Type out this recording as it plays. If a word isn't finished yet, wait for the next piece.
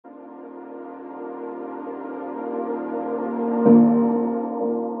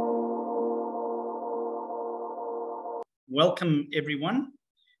welcome everyone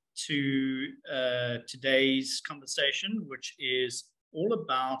to today's conversation, which is all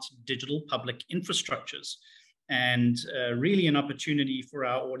about digital public infrastructures, and really an opportunity for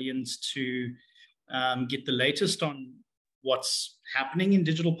our audience to get the latest on what's happening in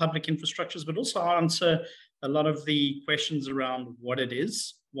digital public infrastructures, but also answer a lot of the questions around what it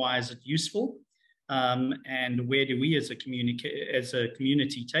is, why is it useful, and where do we as a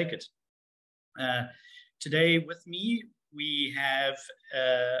community take it. Today with me, we have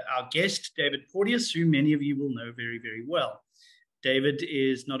our guest, David Porteous, who many of you will know very, very well. David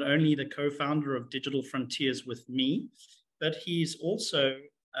is not only the co-founder of Digital Frontiers with me, but he's also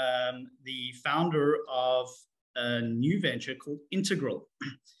the founder of a new venture called Integral.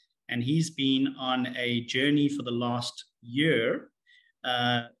 And he's been on a journey for the last year,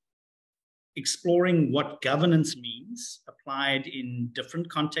 exploring what governance means applied in different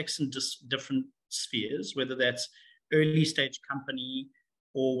contexts and different spheres, whether that's early stage company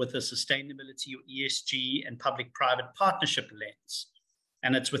or with a sustainability or ESG and public-private partnership lens.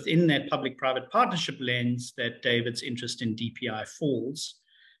 And it's within that public-private partnership lens that David's interest in DPI falls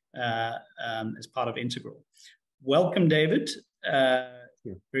as part of Integral. Welcome, David.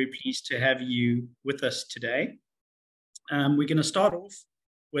 Very pleased to have you with us today. We're going to start off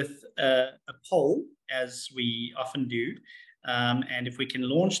with a poll, as we often do. And if we can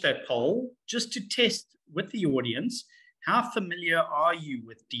launch that poll, just to test with the audience, how familiar are you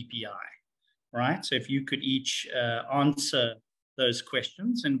with DPI, right? So if you could each answer those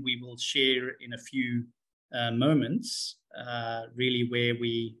questions, and we will share in a few moments really where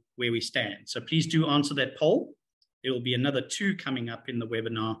we stand. So please do answer that poll. There will be another 2 coming up in the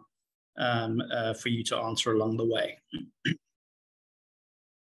webinar for you to answer along the way.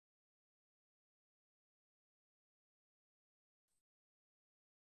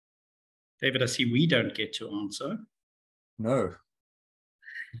 David, I see we don't get to answer. No.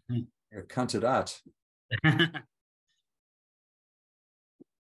 You're counted out.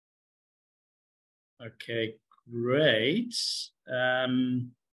 Okay, great.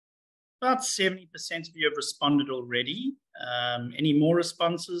 About 70% of you have responded already. Any more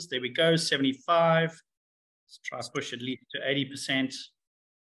responses? There we go, 75. Let's try to push at least to 80%.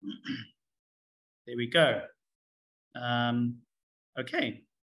 There we go. Okay.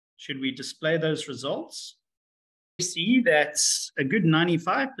 Should we display those results? We see that a good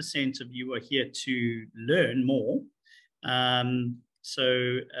 95% of you are here to learn more.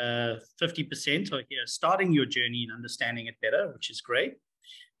 So 50% are here starting your journey and understanding it better, which is great.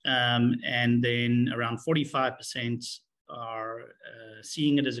 And then around 45% are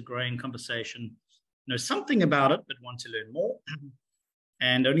seeing it as a growing conversation, know something about it, but want to learn more.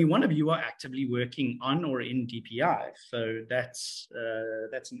 And only one of you are actively working on or in DPI. So that's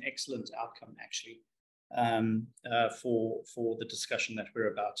an excellent outcome, actually, for the discussion that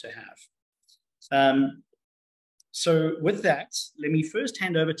we're about to have. So with that, let me first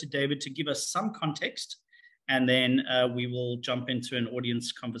hand over to David to give us some context, and then we will jump into an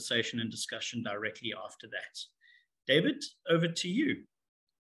audience conversation and discussion directly after that. David, over to you.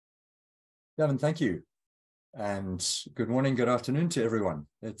 Gavin, thank you. And good morning, good afternoon to everyone.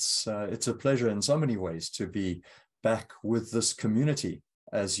 It's a pleasure in so many ways to be back with this community,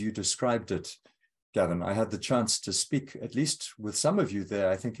 as you described it, Gavin. I had the chance to speak, at least with some of you there,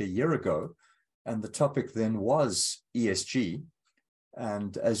 I think a year ago, and the topic then was ESG.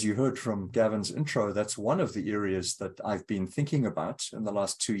 And as you heard from Gavin's intro, that's one of the areas that I've been thinking about in the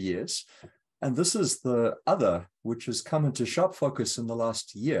last 2 years. And this is the other, which has come into sharp focus in the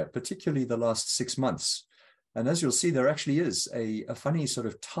last year, particularly the last 6 months. And as you'll see, there actually is a funny sort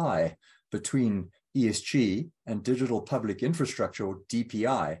of tie between ESG and digital public infrastructure, or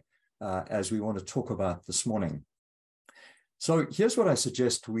DPI, as we want to talk about this morning. So here's what I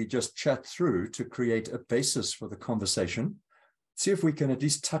suggest we just chat through to create a basis for the conversation. See if we can at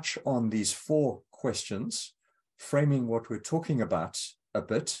least touch on these 4 questions, framing what we're talking about a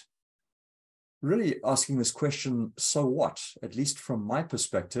bit. Really asking this question, so what? At least from my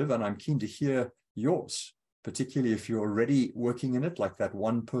perspective, and I'm keen to hear yours, particularly if you're already working in it, like that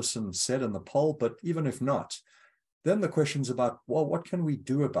one person said in the poll, but even if not, then the question's about, well, what can we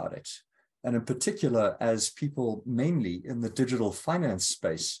do about it? And in particular, as people mainly in the digital finance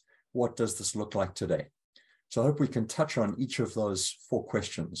space, what does this look like today? So I hope we can touch on each of those 4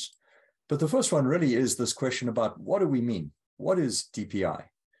 questions. But the first one really is this question about, what do we mean? What is DPI?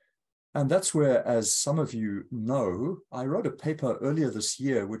 And that's where, as some of you know, I wrote a paper earlier this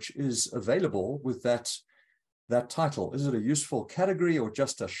year, which is available with that title. Is it a useful category or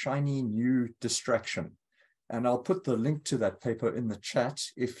just a shiny new distraction? And I'll put the link to that paper in the chat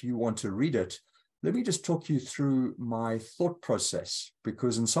if you want to read it. let me just talk you through my thought process,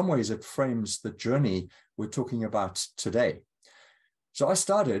 because in some ways it frames the journey we're talking about today. So I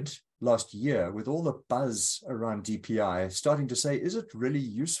started last year with all the buzz around DPI, starting to say, is it really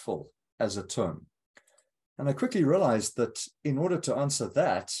useful as a term? And I quickly realized that in order to answer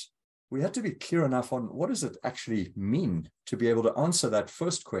that, we had to be clear enough on what does it actually mean to be able to answer that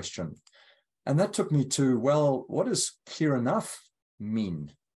first question. And that took me to, well, what does clear enough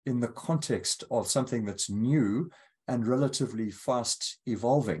mean in the context of something that's new and relatively fast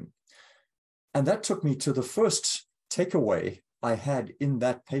evolving? And that took me to the first takeaway I had in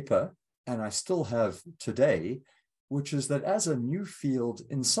that paper, and I still have today, which is that as a new field,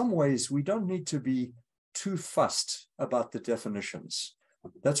 in some ways, we don't need to be too fussed about the definitions.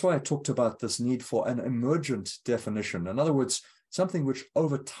 That's why I talked about this need for an emergent definition. In other words, something which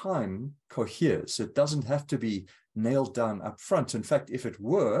over time coheres. It doesn't have to be nailed down up front. In fact, if it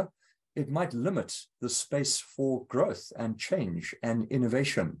were, it might limit the space for growth and change and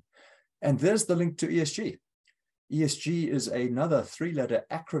innovation. And there's the link to ESG. ESG is another three-letter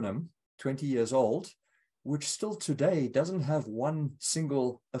acronym, 20 years old, which still today doesn't have one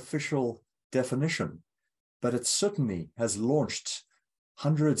single official definition, but it certainly has launched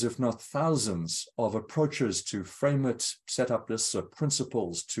hundreds, if not thousands, of approaches to frame it, set up lists of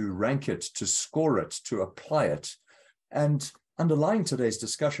principles, to rank it, to score it, to apply it. And underlying today's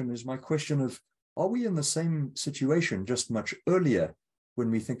discussion is my question of, are we in the same situation just much earlier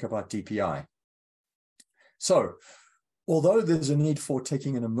when we think about DPI? So, although there's a need for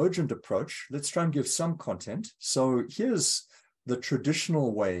taking an emergent approach, let's try and give some content. So here's the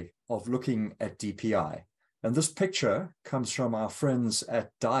traditional way of looking at DPI. And this picture comes from our friends at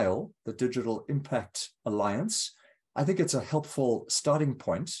DIAL, the Digital Impact Alliance. I think it's a helpful starting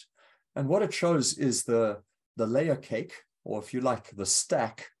point. And what it shows is the layer cake, or if you like, the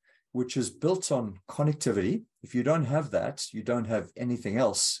stack, which is built on connectivity. If you don't have that, you don't have anything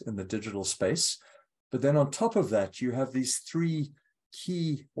else in the digital space. But then on top of that, you have these three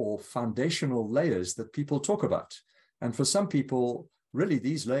key or foundational layers that people talk about. And for some people, really,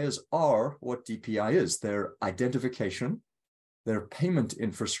 these layers are what DPI is. Their identification, their payment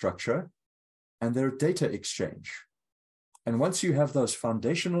infrastructure, and their data exchange. And once you have those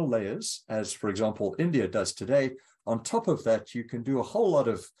foundational layers, as for example, India does today, on top of that, you can do a whole lot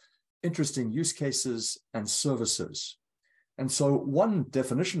of interesting use cases and services. And so one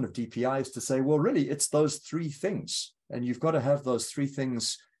definition of DPI is to say, well, really, it's those three things. And you've got to have those three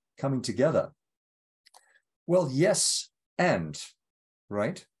things coming together. Well, yes, and,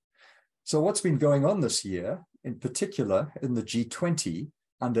 right? So what's been going on this year, in particular in the G20,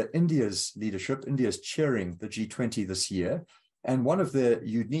 under India's leadership, India's chairing the G20 this year, and one of the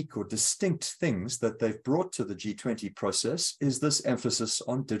unique or distinct things that they've brought to the G20 process is this emphasis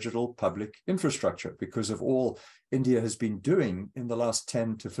on digital public infrastructure, because of all India has been doing in the last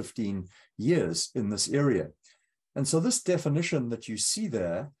 10 to 15 years in this area. And so this definition that you see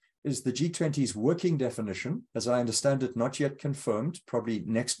there is the G20's working definition, as I understand it, not yet confirmed, probably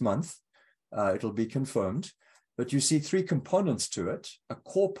next month it'll be confirmed. But you see three components to it: a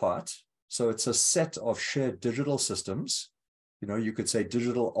core part, so it's a set of shared digital systems. You know, you could say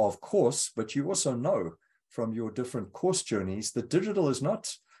digital, of course, but you also know from your different course journeys that digital is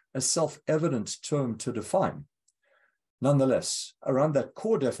not a self-evident term to define. Nonetheless, around that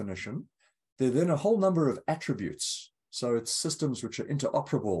core definition, there are then a whole number of attributes. So it's systems which are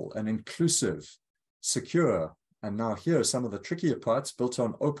interoperable and inclusive, secure, and now here are some of the trickier parts, built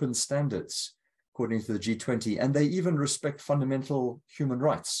on open standards, according to the G20, and they even respect fundamental human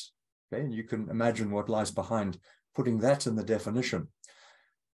rights. Okay, and you can imagine what lies behind putting that in the definition.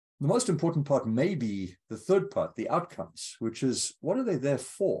 The most important part may be the third part, the outcomes, which is what are they there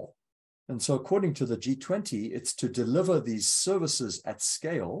for? And so according to the G20, it's to deliver these services at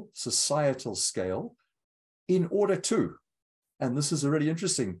scale, societal scale, in order to, and this is a really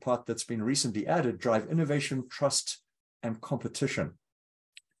interesting part that's been recently added, drive innovation, trust, and competition.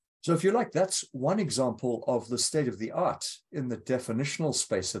 So if you like, that's one example of the state of the art in the definitional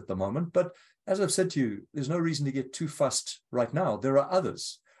space at the moment. But as I've said to you, there's no reason to get too fussed right now. There are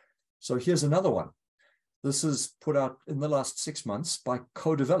others. So here's another one. This is put out in the last 6 months by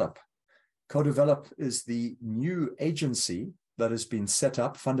Co-Develop. Co-Develop is the new agency that has been set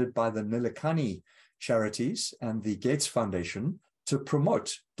up, funded by the Nilekani charities and the Gates Foundation, to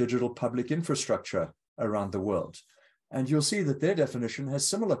promote digital public infrastructure around the world. And you'll see that their definition has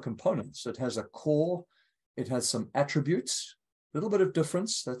similar components. It has a core, it has some attributes, a little bit of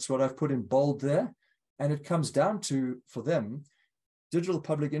difference. That's what I've put in bold there. And it comes down to, for them, digital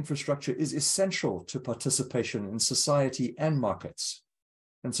public infrastructure is essential to participation in society and markets.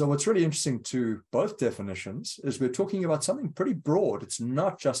 And so what's really interesting to both definitions is we're talking about something pretty broad. It's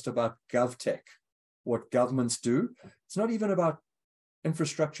not just about GovTech, what governments do. It's not even about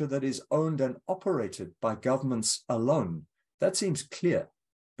infrastructure that is owned and operated by governments alone. That seems clear,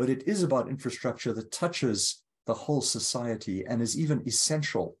 but it is about infrastructure that touches the whole society and is even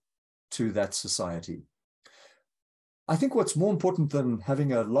essential to that society. I think what's more important than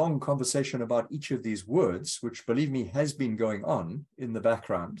having a long conversation about each of these words, which, believe me, has been going on in the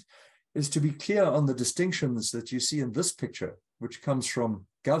background, is to be clear on the distinctions that you see in this picture, which comes from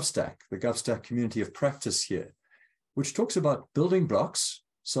GovStack, the GovStack community of practice here, which talks about building blocks.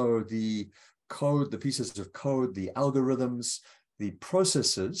 So the code, the pieces of code, the algorithms, the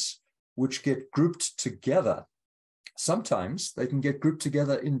processes, which get grouped together. Sometimes they can get grouped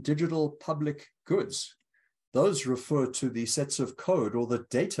together in digital public goods. Those refer to the sets of code or the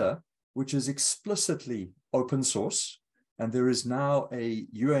data, which is explicitly open source. And there is now a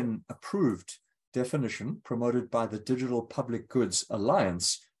UN-approved definition promoted by the Digital Public Goods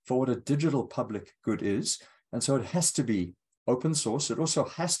Alliance for what a digital public good is. And so it has to be open source. It also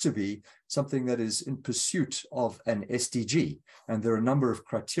has to be something that is in pursuit of an SDG. And there are a number of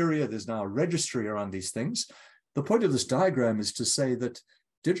criteria. There's now a registry around these things. The point of this diagram is to say that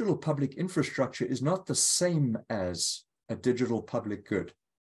digital public infrastructure is not the same as a digital public good.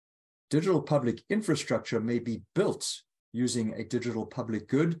 Digital public infrastructure may be built using a digital public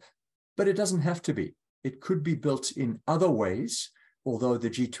good, but it doesn't have to be. It could be built in other ways, although the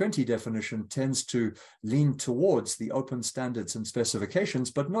G20 definition tends to lean towards the open standards and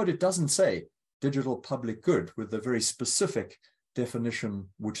specifications. But note, it doesn't say digital public good with the very specific definition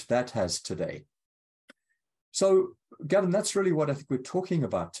which that has today. So, Gavin, that's really what I think we're talking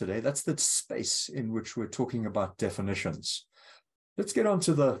about today. That's the space in which we're talking about definitions. Let's get on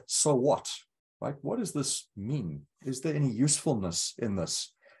to the so what, right? What does this mean? Is there any usefulness in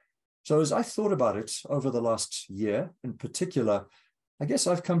this? So as I thought about it over the last year in particular, I guess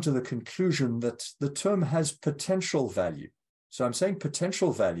I've come to the conclusion that the term has potential value. So I'm saying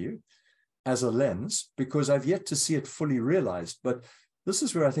potential value as a lens because I've yet to see it fully realized, but this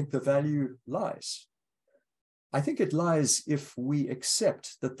is where I think the value lies. I think it lies if we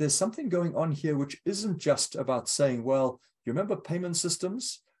accept that there's something going on here which isn't just about saying, well, you remember payment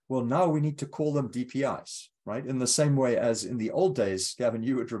systems? Well, now we need to call them DPIs, right? In the same way as in the old days, Gavin,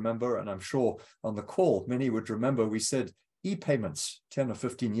 you would remember, and I'm sure on the call, many would remember, we said e-payments 10 or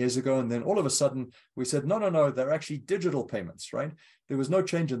 15 years ago. And then all of a sudden we said, no, they're actually digital payments, right? There was no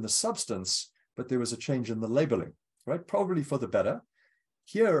change in the substance, but there was a change in the labeling, right? Probably for the better.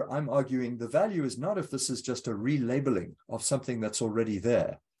 Here, I'm arguing the value is not if this is just a relabeling of something that's already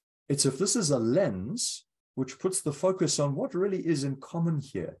there. It's if this is a lens which puts the focus on what really is in common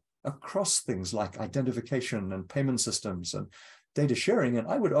here across things like identification and payment systems and data sharing. And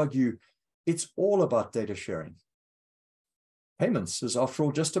I would argue it's all about data sharing. Payments is, after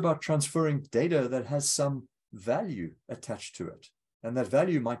all, just about transferring data that has some value attached to it. And that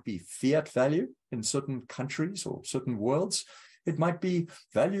value might be fiat value in certain countries or certain worlds. It might be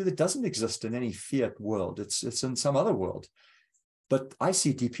value that doesn't exist in any fiat world. It's in some other world. But I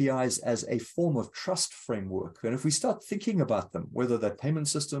see DPIs as a form of trust framework. And if we start thinking about them, whether they're payment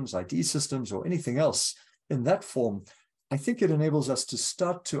systems, ID systems, or anything else in that form, I think it enables us to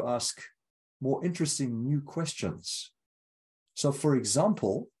start to ask more interesting new questions. So, for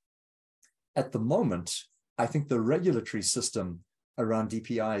example, at the moment, I think the regulatory system around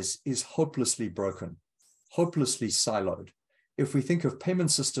DPIs is hopelessly broken, hopelessly siloed. If we think of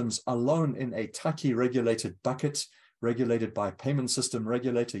payment systems alone in a tightly regulated bucket, regulated by a payment system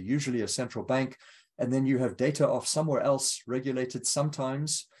regulator, usually a central bank, and then you have data off somewhere else regulated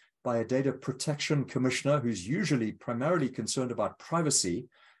sometimes by a data protection commissioner who's usually primarily concerned about privacy,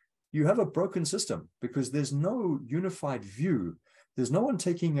 you have a broken system because there's no unified view. There's no one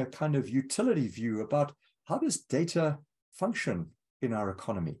taking a kind of utility view about how does data function in our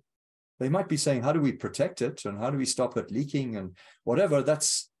economy. They might be saying, how do we protect it and how do we stop it leaking and whatever?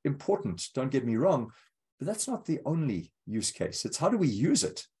 That's important, don't get me wrong, but that's not the only use case. It's how do we use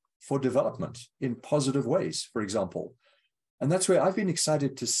it for development in positive ways, for example. And that's where I've been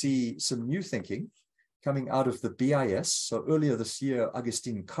excited to see some new thinking coming out of the BIS. So earlier this year,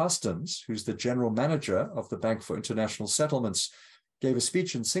 Augustine Carstens, who's the general manager of the Bank for International Settlements, gave a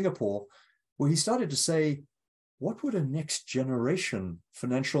speech in Singapore where he started to say, what would a next generation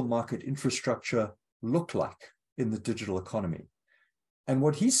financial market infrastructure look like in the digital economy? And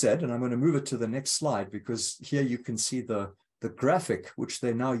what he said, and I'm going to move it to the next slide because here you can see the graphic which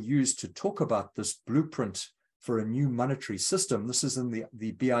they now use to talk about this blueprint for a new monetary system. This is in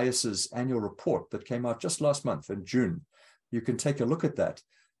the BIS's annual report that came out just last month in June. You can take a look at that.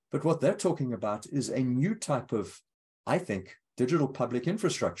 But what they're talking about is a new type of, I think, digital public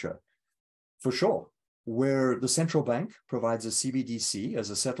infrastructure, for sure, where the central bank provides a CBDC as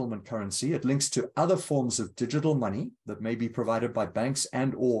a settlement currency. It links to other forms of digital money that may be provided by banks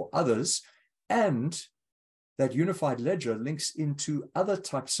and or others, and that unified ledger links into other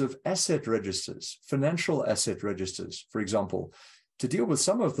types of asset registers, financial asset registers, for example, to deal with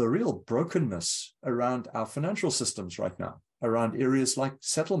some of the real brokenness around our financial systems right now, around areas like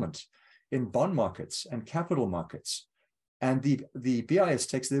settlement in bond markets and capital markets. And the BIS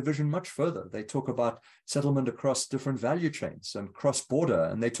takes their vision much further. They talk about settlement across different value chains and cross-border,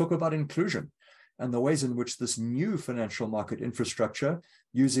 and they talk about inclusion and the ways in which this new financial market infrastructure,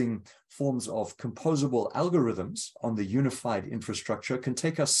 using forms of composable algorithms on the unified infrastructure, can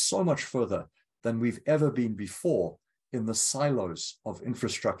take us so much further than we've ever been before in the silos of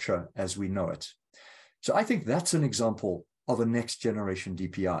infrastructure as we know it. So I think that's an example of a next generation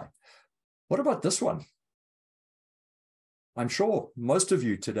DPI. What about this one? I'm sure most of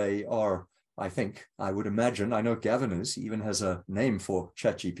you today are, I would imagine, I know Gavin is, he even has a name for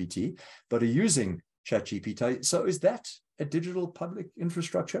ChatGPT, but are using ChatGPT. So is that a digital public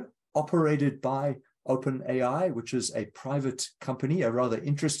infrastructure operated by OpenAI, which is a private company, a rather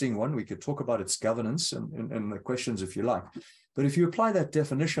interesting one? We could talk about its governance and the questions if you like. But if you apply that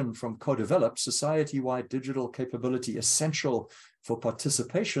definition from co-develop, society-wide digital capability essential for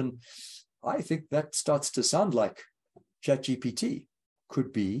participation, I think that starts to sound like ChatGPT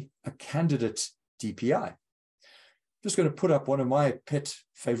could be a candidate DPI. Just going to put up one of my pet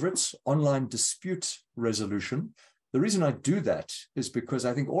favorites, online dispute resolution. The reason I do that is because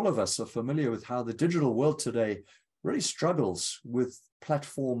I think all of us are familiar with how the digital world today really struggles with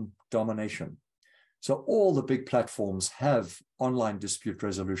platform domination. So all the big platforms have online dispute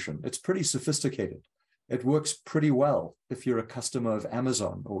resolution. It's pretty sophisticated. It works pretty well if you're a customer of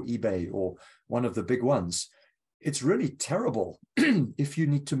Amazon or eBay or one of the big ones. It's really terrible if you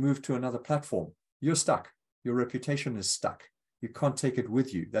need to move to another platform. You're stuck. Your reputation is stuck. You can't take it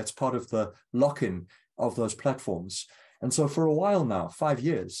with you. That's part of the lock-in of those platforms. And so for a while now, 5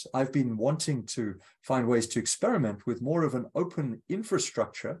 years, I've been wanting to find ways to experiment with more of an open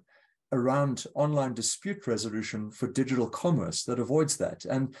infrastructure around online dispute resolution for digital commerce that avoids that.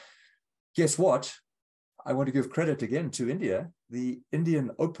 And guess what? I want to give credit again to India. The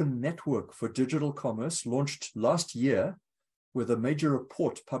Indian Open Network for Digital Commerce launched last year with a major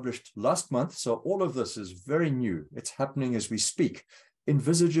report published last month. So all of this is very new. It's happening as we speak.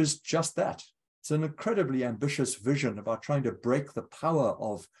 Envisages just that. It's an incredibly ambitious vision about trying to break the power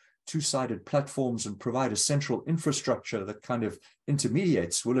of two-sided platforms and provide a central infrastructure that kind of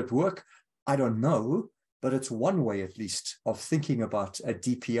intermediates. Will it work? I don't know, but it's one way at least of thinking about a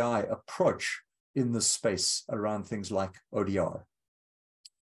DPI approach in the space around things like ODR.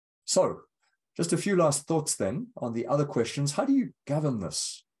 So just a few last thoughts then on the other questions. How do you govern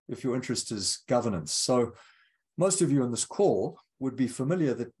this if your interest is governance? So most of you on this call would be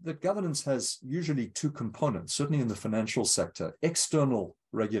familiar that governance has usually two components, certainly in the financial sector: external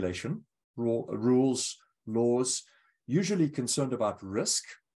regulation, rules, laws, usually concerned about risk,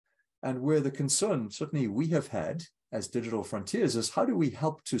 and where the concern certainly we have had as Digital Frontiers is how do we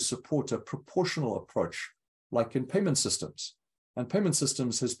help to support a proportional approach like in payment systems? And payment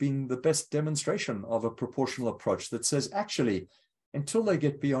systems has been the best demonstration of a proportional approach that says, actually, until they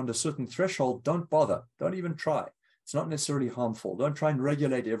get beyond a certain threshold, don't bother, don't even try. It's not necessarily harmful. Don't try and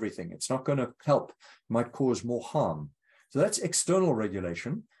regulate everything. It's not going to help. It might cause more harm. So that's external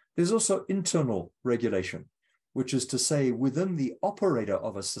regulation. There's also internal regulation, which is to say within the operator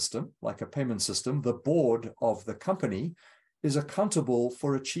of a system, like a payment system, the board of the company is accountable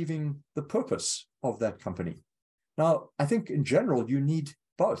for achieving the purpose of that company. Now, I think in general, you need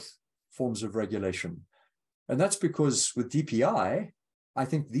both forms of regulation. And that's because with DPI, I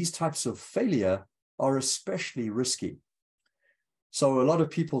think these types of failure are especially risky. So a lot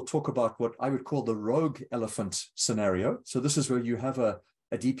of people talk about what I would call the rogue elephant scenario. So this is where you have a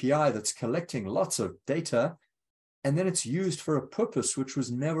DPI that's collecting lots of data, and then it's used for a purpose which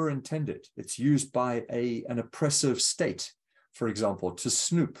was never intended. It's used by an oppressive state, for example, to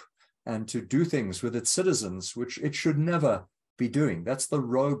snoop and to do things with its citizens, which it should never be doing. That's the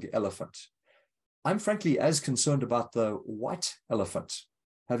rogue elephant. I'm frankly as concerned about the white elephant,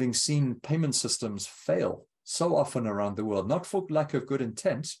 having seen payment systems fail so often around the world, not for lack of good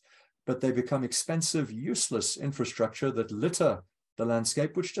intent, but they become expensive, useless infrastructure that litter the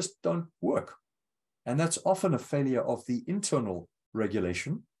landscape, which just don't work. And that's often a failure of the internal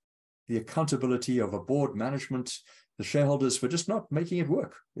regulation, the accountability of a board, management, the shareholders for just not making it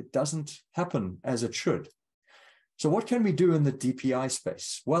work. It doesn't happen as it should. So what can we do in the DPI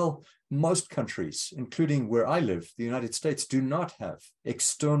space? Well, most countries, including where I live, the United States, do not have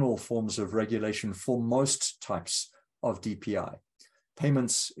external forms of regulation for most types of DPI.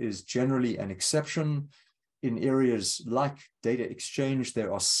 Payments is generally an exception. In areas like data exchange,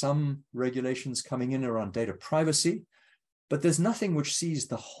 there are some regulations coming in around data privacy, but there's nothing which sees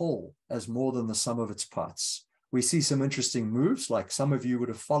the whole as more than the sum of its parts. We see some interesting moves, like some of you would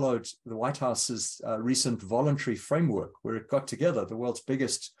have followed the White House's recent voluntary framework, where it got together the world's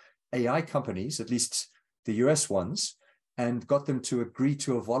biggest AI companies, at least the US ones, and got them to agree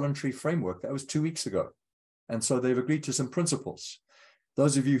to a voluntary framework. That was 2 weeks ago. And so they've agreed to some principles.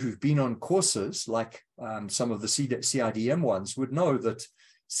 Those of you who've been on courses, like some of the CIDM ones, would know that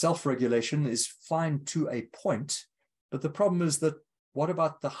self-regulation is fine to a point, but the problem is that what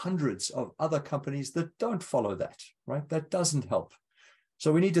about the hundreds of other companies that don't follow that, right? That doesn't help.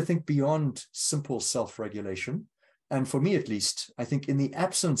 So we need to think beyond simple self-regulation. And for me, at least, I think in the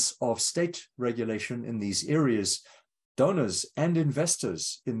absence of state regulation in these areas, donors and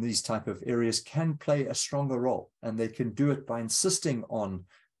investors in these type of areas can play a stronger role, and they can do it by insisting on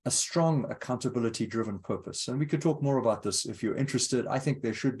a strong accountability-driven purpose. And we could talk more about this if you're interested. I think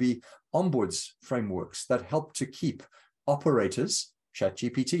there should be ombuds frameworks that help to keep operators,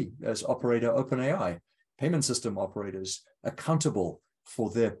 ChatGPT as operator OpenAI, payment system operators, accountable for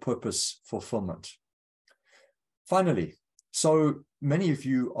their purpose fulfillment. Finally, so many of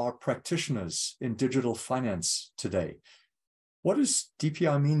you are practitioners in digital finance today. What does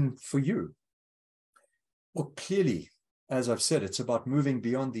DPI mean for you? Well, clearly, as I've said, it's about moving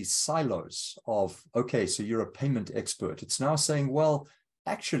beyond these silos of, okay, so you're a payment expert. It's now saying, well,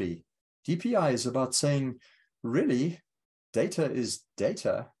 actually, DPI is about saying, really, data is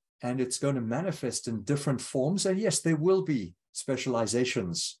data, and it's going to manifest in different forms. And yes, there will be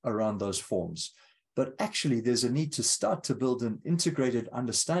specializations around those forms. But actually, there's a need to start to build an integrated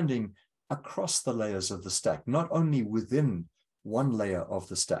understanding across the layers of the stack, not only within one layer of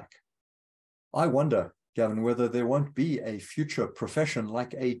the stack. I wonder, Gavin, whether there won't be a future profession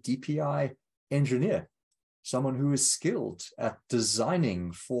like a DPI engineer, someone who is skilled at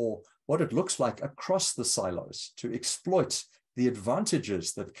designing for what it looks like across the silos to exploit the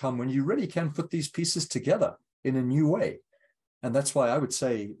advantages that come when you really can put these pieces together in a new way. And that's why I would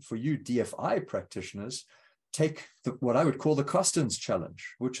say for you DFI practitioners, take what I would call the Costins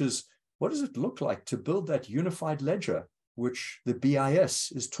challenge, which is, what does it look like to build that unified ledger, which the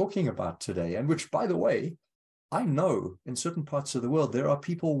BIS is talking about today, and which, by the way, I know in certain parts of the world, there are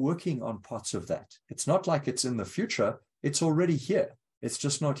people working on parts of that. It's not like it's in the future, it's already here. It's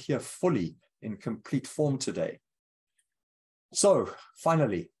just not here fully in complete form today. So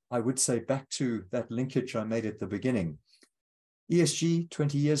finally, I would say back to that linkage I made at the beginning. ESG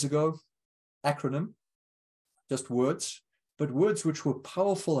 20 years ago, acronym, just words, but words which were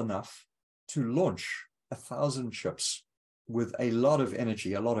powerful enough to launch 1,000 ships with a lot of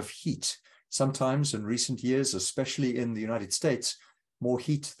energy, a lot of heat. Sometimes in recent years, especially in the United States, more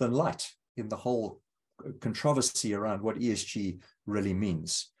heat than light in the whole controversy around what ESG really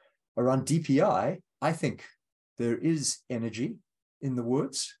means. Around DPI, I think there is energy in the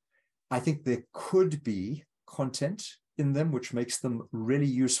words. I think there could be content in them which makes them really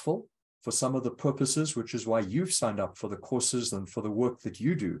useful for some of the purposes, which is why you've signed up for the courses and for the work that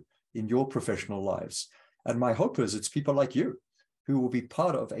you do in your professional lives. And my hope is it's people like you who will be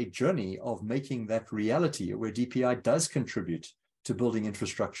part of a journey of making that reality, where DPI does contribute to building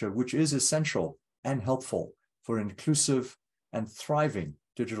infrastructure, which is essential and helpful for an inclusive and thriving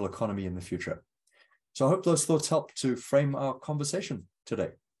digital economy in the future. So I hope those thoughts help to frame our conversation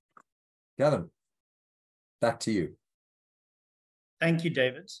today. Gavin, back to you. Thank you,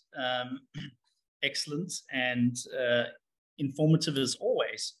 David. Excellent and informative as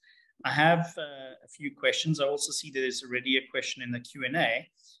always. I have a few questions. I also see there's already a question in the Q&A,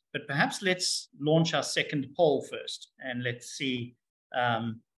 but perhaps let's launch our second poll first, and let's see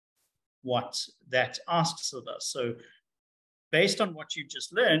what that asks of us. So based on what you've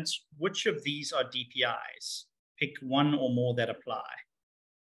just learned, which of these are DPIs? Pick one or more that apply.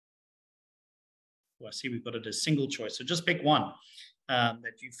 Well, I see we've got it as single choice, so just pick one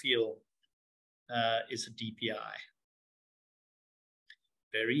that you feel is a DPI.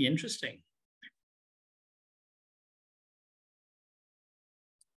 Very interesting.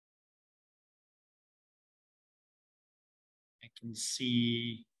 I can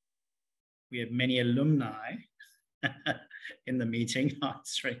see we have many alumni in the meeting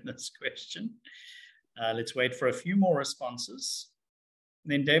answering this question. Let's wait for a few more responses.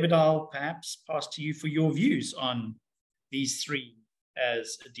 And then, David, I'll perhaps pass to you for your views on these three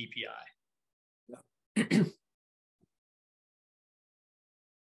as a DPI.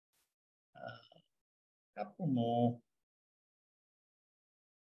 Couple more.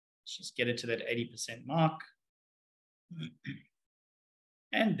 Let's just get it to that 80% mark.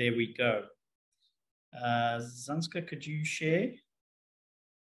 And there we go. Zanska, could you share?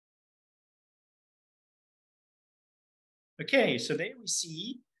 Okay, so there we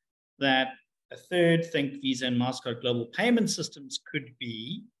see that a third think Visa and MasterCard global payment systems could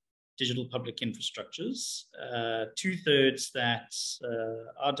be digital public infrastructures. 2/3 that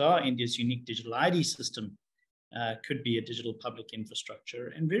Aadhaar, India's unique digital ID system, could be a digital public infrastructure,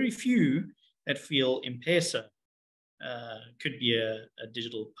 and very few that feel M-Pesa could be a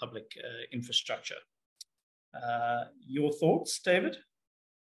digital public infrastructure. Your thoughts, David?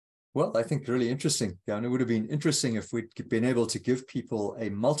 Well, I think really interesting. Yeah, and it would have been interesting if we'd been able to give people a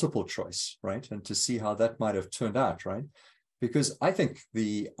multiple choice, right? And to see how that might have turned out, right? Because I think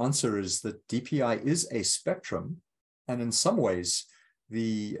the answer is that DPI is a spectrum. And in some ways,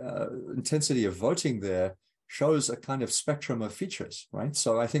 the intensity of voting there shows a kind of spectrum of features, right?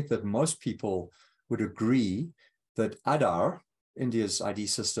 So I think that most people would agree that Aadhaar, India's ID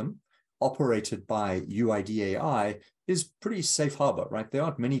system, operated by UIDAI, is pretty safe harbor, right? There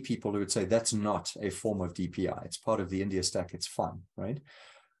aren't many people who would say that's not a form of DPI. It's part of the India stack. It's fun, right?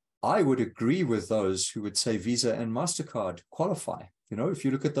 I would agree with those who would say Visa and MasterCard qualify. You know, if you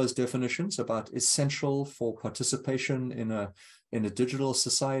look at those definitions about essential for participation in a digital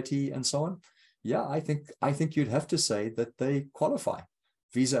society and so on, yeah, I think you'd have to say that they qualify.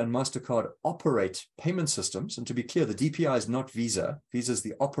 Visa and MasterCard operate payment systems. And to be clear, the DPI is not Visa. Visa is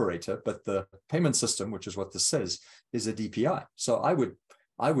the operator, but the payment system, which is what this says, is a DPI. So I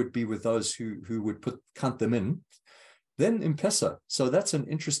would be with those who would count them in. Then M-Pesa. So that's an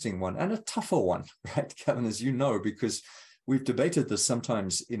interesting one and a tougher one, right, Gavin, as you know, because we've debated this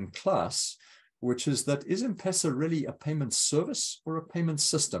sometimes in class, which is that is M-Pesa really a payment service or a payment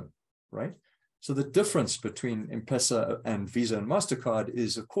system, right? So the difference between M-Pesa and Visa and MasterCard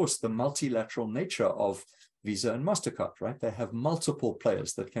is, of course, the multilateral nature of Visa and MasterCard, right? They have multiple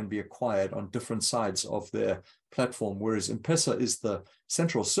players that can be acquired on different sides of their platform, whereas M-Pesa is the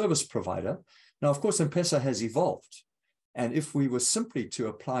central service provider. Now, of course, M-Pesa has evolved. And if we were simply to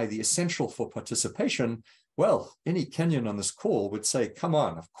apply the essential for participation, well, any Kenyan on this call would say, come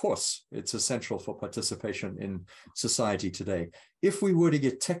on, of course, it's essential for participation in society today. If we were to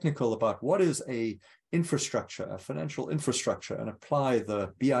get technical about what is a infrastructure, a financial infrastructure, and apply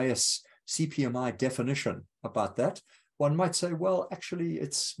the BIS CPMI definition about that, one might say, well, actually,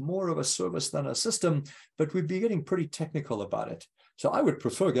 it's more of a service than a system, but we'd be getting pretty technical about it. So I would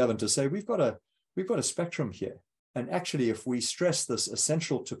prefer, Gavin, to say we've got a spectrum here. And actually, if we stress this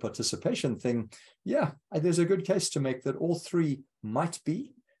essential to participation thing, yeah, there's a good case to make that all three might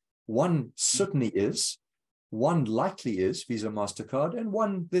be. One certainly is, one likely is Visa, MasterCard, and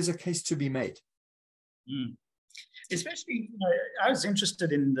one there's a case to be made. Mm. Especially, you know, I was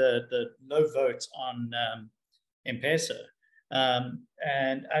interested in the low vote on M-Pesa,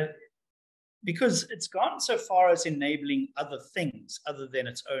 because it's gone so far as enabling other things other than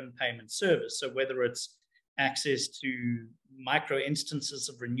its own payment service. So whether it's access to micro instances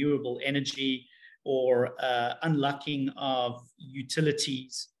of renewable energy or unlocking of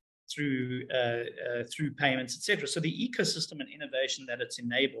utilities through payments, etc. So the ecosystem and innovation that it's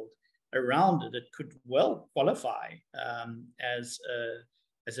enabled around it, it could well qualify as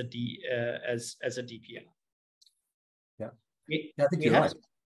a DPI. Yeah, I think you're right.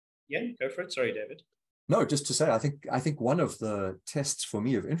 Yeah, go for it. Sorry, David. No, just to say, I think one of the tests for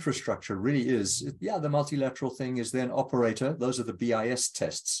me of infrastructure really is, yeah, the multilateral thing is then operator. Those are the BIS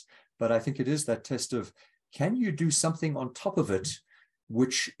tests. But I think it is that test of, can you do something on top of it,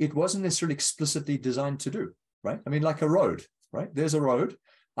 which it wasn't necessarily explicitly designed to do, right? I mean, like a road, right? There's a road.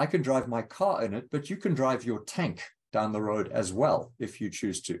 I can drive my car in it, but you can drive your tank down the road as well if you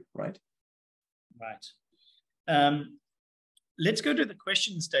choose to, right? Right. Let's go to the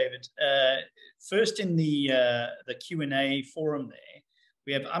questions, David. First, in the Q&A forum there,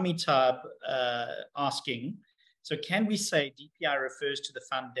 we have Amitabh asking, so can we say DPI refers to the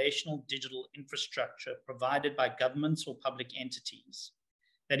foundational digital infrastructure provided by governments or public entities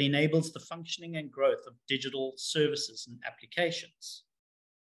that enables the functioning and growth of digital services and applications?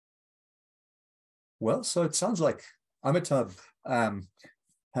 Well, so it sounds like Amitabh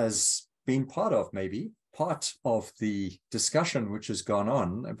has been part of the discussion which has gone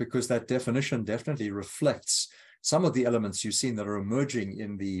on, because that definition definitely reflects some of the elements you've seen that are emerging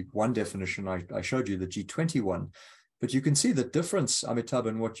in the one definition I showed you, the G20 one. But you can see the difference, Amitabh,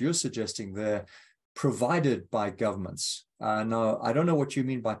 in what you're suggesting there, provided by governments. Now, I don't know what you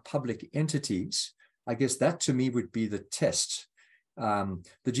mean by public entities. I guess that to me would be the test. The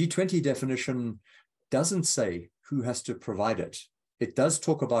G20 definition doesn't say who has to provide it. It does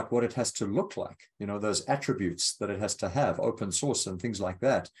talk about what it has to look like, you know, those attributes that it has to have, open source and things like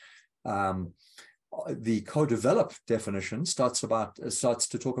that. The co-develop definition starts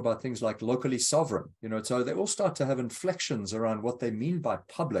to talk about things like locally sovereign, you know, so they all start to have inflections around what they mean by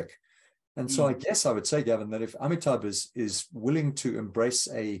public. And so I guess I would say, Gavin, that if Amitabh is willing to embrace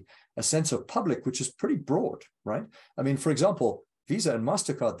a sense of public, which is pretty broad, right? I mean, for example, Visa and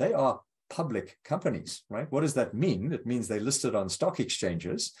MasterCard, they are public companies, right? What does that mean? It means they're listed on stock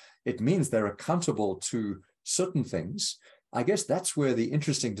exchanges. It means they're accountable to certain things. I guess that's where the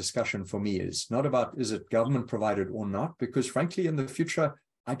interesting discussion for me is, not about is it government provided or not, because frankly, in the future,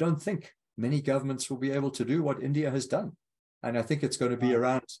 I don't think many governments will be able to do what India has done. And I think it's going to be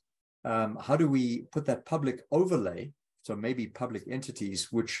around how do we put that public overlay, so maybe public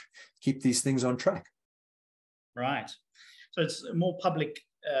entities which keep these things on track. Right. So it's more public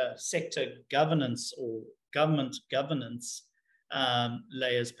sector governance or government governance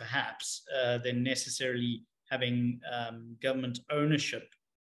layers perhaps than necessarily having government ownership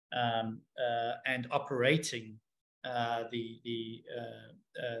and operating the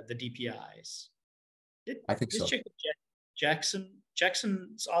DPIs. I think so. Check with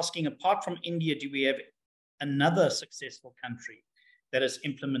Jackson's asking, apart from India, do we have another successful country that has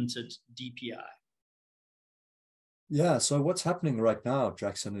implemented DPI? Yeah, so what's happening right now,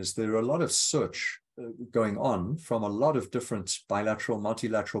 Jackson, is there are a lot of search going on from a lot of different bilateral,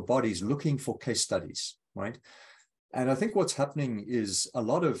 multilateral bodies looking for case studies, right? And I think what's happening is a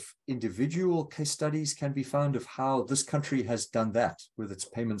lot of individual case studies can be found of how this country has done that with its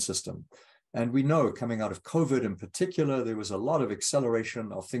payment system. And we know coming out of COVID in particular, there was a lot of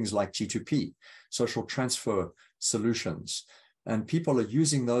acceleration of things like G2P, social transfer solutions. And people are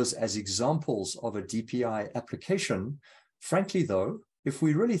using those as examples of a DPI application. Frankly, though, if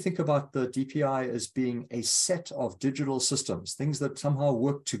we really think about the DPI as being a set of digital systems, things that somehow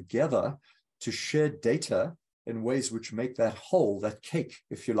work together to share data in ways which make that whole, that cake,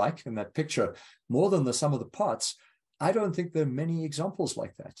 if you like, in that picture, more than the sum of the parts, I don't think there are many examples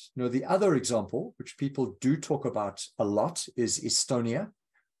like that. You know, the other example, which people do talk about a lot, is Estonia,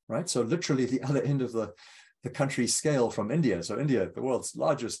 right? So literally the other end of the country scale from India. So India, the world's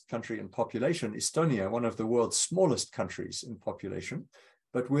largest country in population, Estonia, one of the world's smallest countries in population,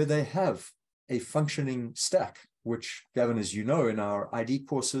 but where they have a functioning stack, which, Gavin, as you know, in our ID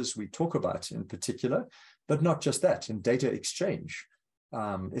courses, we talk about in particular, but not just that, in data exchange.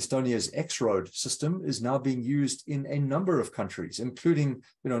 Estonia's X-Road system is now being used in a number of countries, including,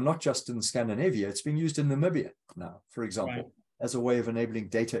 you know, not just in Scandinavia, it's being used in Namibia now, for example, as a way of enabling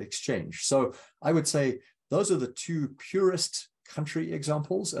data exchange. So I would say those are the two purest country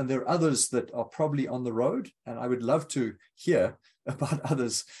examples, and there are others that are probably on the road. And I would love to hear about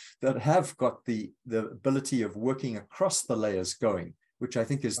others that have got the ability of working across the layers going, which I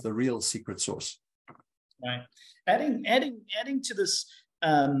think is the real secret sauce. Right. Adding to this,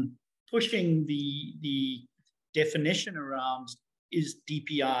 pushing the definition around, is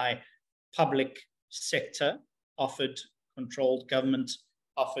DPI public sector offered, controlled, government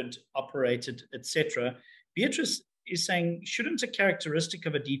offered, operated, etc. Beatrice is saying, shouldn't a characteristic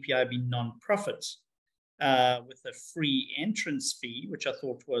of a DPI be non-profit with a free entrance fee, which I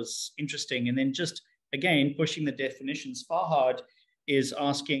thought was interesting. And then just, again, pushing the definitions far hard is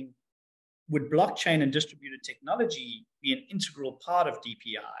asking, would blockchain and distributed technology be an integral part of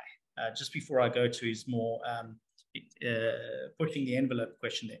DPI? Just before I go to his more pushing the envelope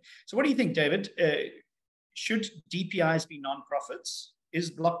question there. So what do you think, David? Should DPIs be non-profits? Is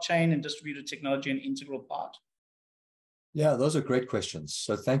blockchain and distributed technology an integral part? Yeah, those are great questions.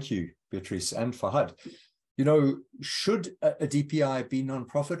 So thank you, Beatrice and Fahad. You know, should a DPI be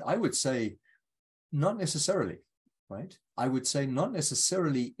non-profit? I would say not necessarily, right? I would say not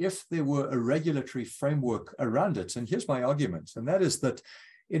necessarily if there were a regulatory framework around it. And here's my argument, and that is that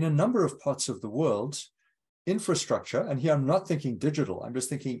in a number of parts of the world, infrastructure, and here I'm not thinking digital, I'm just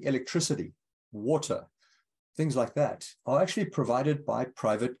thinking electricity, water, things like that, are actually provided by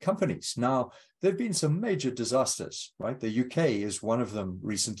private companies. Now, there have been some major disasters, right? The UK is one of them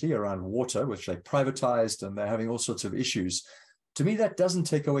recently around water, which they privatized, and they're having all sorts of issues. To me, that doesn't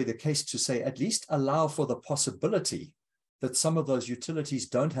take away the case to say, at least allow for the possibility that some of those utilities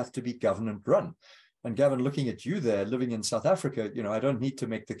don't have to be government run. And Gavin, looking at you there, living in South Africa, you know, I don't need to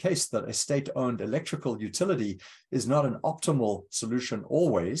make the case that a state-owned electrical utility is not an optimal solution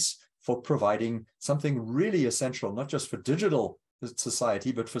always for providing something really essential, not just for digital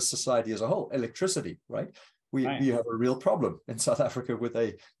society, but for society as a whole, electricity, right? We have a real problem in South Africa with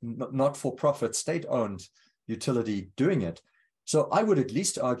a not-for-profit state-owned utility doing it. So I would at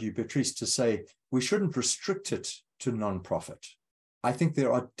least argue, Patrice, to say we shouldn't restrict it to non-profit. I think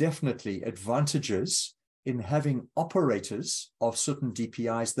there are definitely advantages in having operators of certain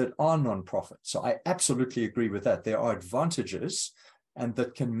DPIs that are non-profit. So I absolutely agree with that. There are advantages and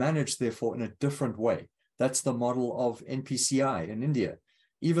that can manage, therefore, in a different way. That's the model of NPCI in India.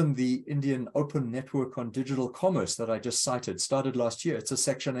 Even the Indian Open Network on Digital Commerce that I just cited started last year. It's a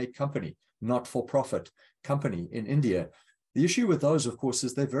Section 8 company, not-for-profit company in India. The issue with those, of course,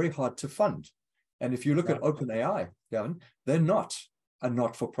 is they're very hard to fund. And if you look at OpenAI, Gavin, they're not a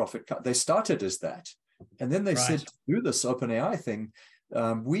not-for-profit company. They started as that. And then they said, to do this OpenAI thing,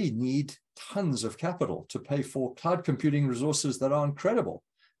 we need tons of capital to pay for cloud computing resources that are incredible.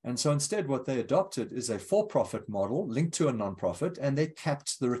 And so instead, what they adopted is a for-profit model linked to a non-profit, and they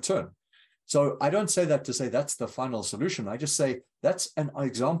capped the return. So I don't say that to say that's the final solution. I just say that's an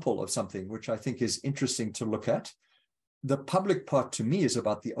example of something which I think is interesting to look at. The public part to me is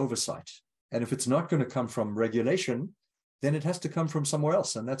about the oversight. And if it's not going to come from regulation, then it has to come from somewhere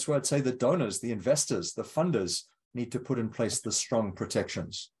else. And that's where I'd say the donors, the investors, the funders need to put in place the strong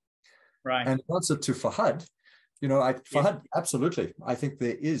protections. Right. And in answer to Fahad, Fahad, absolutely. I think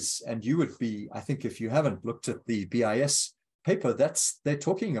there is, and you would be, I think if you haven't looked at the BIS paper, they're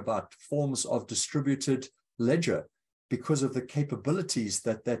talking about forms of distributed ledger because of the capabilities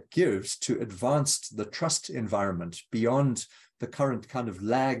that gives to advance the trust environment beyond the current kind of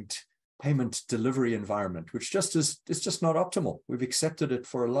lagged payment delivery environment, which it's just not optimal. We've accepted it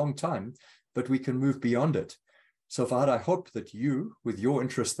for a long time, but we can move beyond it. So Fahad, I hope that you, with your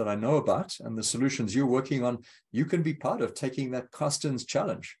interest that I know about and the solutions you're working on, you can be part of taking that Carsten's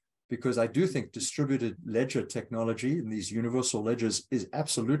challenge, because I do think distributed ledger technology and these universal ledgers is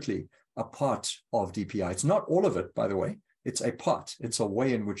absolutely a part of DPI. It's not all of it, by the way. It's a part. It's a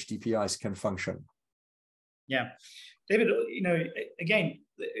way in which DPIs can function. Yeah. David, again,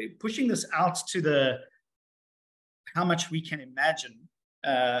 pushing this out to how much we can imagine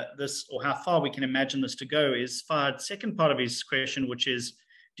this, or how far we can imagine this to go, is Fahad's second part of his question, which is,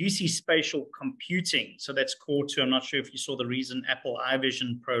 do you see spatial computing? So that's core to, I'm not sure if you saw the recent Apple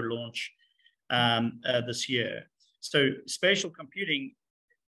iVision Pro launch this year. So spatial computing,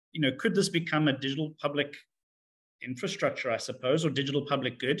 could this become a digital public infrastructure, I suppose, or digital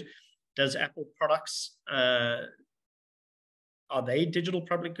public good? Does Apple products, are they digital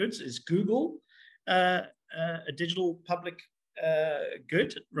public goods? Is Google a digital public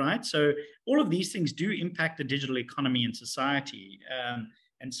good, right? So all of these things do impact the digital economy and society.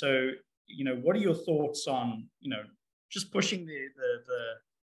 And so, what are your thoughts on, just pushing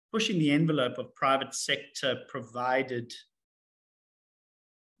the envelope of private sector provided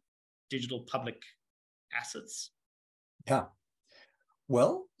digital public assets? Yeah.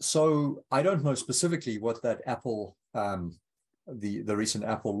 Well, so I don't know specifically what that Apple, the recent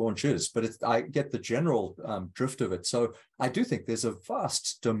Apple launch is, but I get the general drift of it. So I do think there's a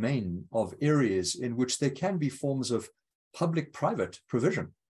vast domain of areas in which there can be forms of public-private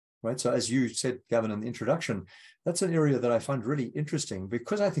provision, right? So as you said, Gavin, in the introduction, that's an area that I find really interesting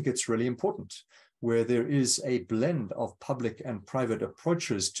because I think it's really important, where there is a blend of public and private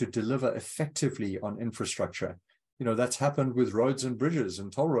approaches to deliver effectively on infrastructure. That's happened with roads and bridges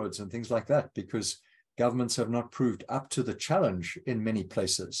and toll roads and things like that, because governments have not proved up to the challenge in many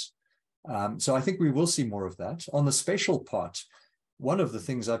places. So I think we will see more of that. On the spatial part, one of the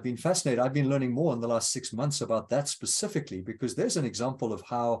things I've been fascinated, I've been learning more in the last 6 months about that specifically, because there's an example of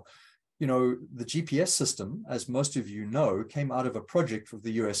how, the GPS system, as most of you know, came out of a project of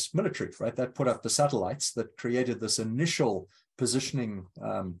the US military, right? That put up the satellites that created this initial positioning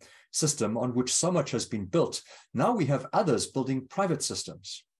system on which so much has been built. Now we have others building private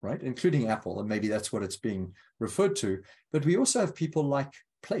systems, right? Including Apple, and maybe that's what it's being referred to. But we also have people like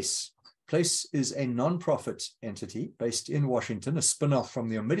Place. Place is a nonprofit entity based in Washington, a spin-off from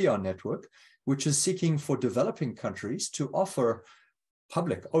the Omidyar network, which is seeking for developing countries to offer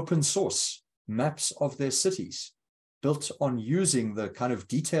public open source maps of their cities, built on using the kind of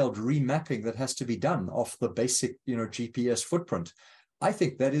detailed remapping that has to be done off the basic, GPS footprint. I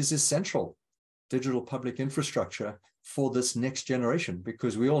think that is essential digital public infrastructure for this next generation,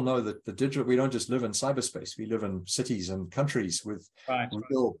 because we all know that we don't just live in cyberspace, we live in cities and countries with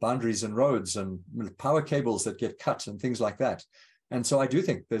real boundaries and roads and power cables that get cut and things like that. And so I do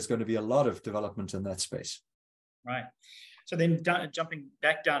think there's going to be a lot of development in that space. Right. So then jumping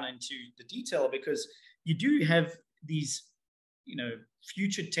back down into the detail, because you do have these,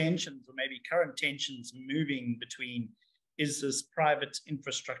 future tensions or maybe current tensions moving between, is this private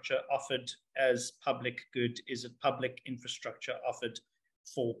infrastructure offered as public good? Is it public infrastructure offered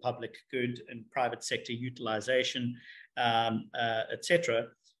for public good and private sector utilization, etc.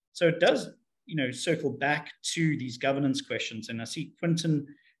 So it does, circle back to these governance questions. And I see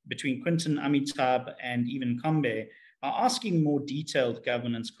between Quinton, Amitabh, and even Kombe are asking more detailed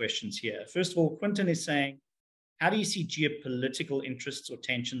governance questions here. First of all, Quinton is saying, how do you see geopolitical interests or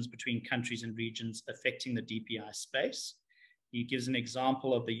tensions between countries and regions affecting the DPI space? He gives an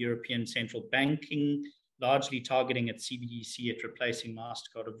example of the European Central Banking largely targeting at CBDC at replacing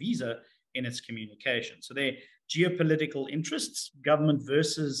MasterCard or Visa in its communication. So they're geopolitical interests, government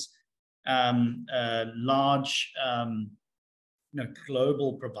versus large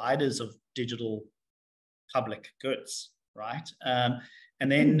global providers of digital public goods, right?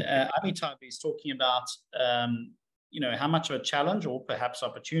 And then Amitabh is talking about, how much of a challenge or perhaps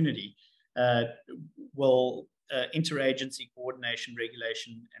opportunity will interagency coordination,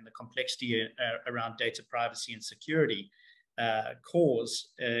 regulation, and the complexity around data privacy and security cause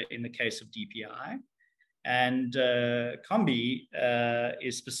in the case of DPI. And Kombi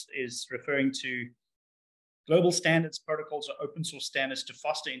is referring to global standards, protocols, or open source standards to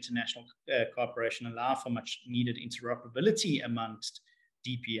foster international cooperation, allow for much needed interoperability amongst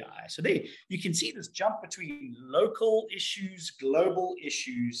DPI. So there you can see this jump between local issues, global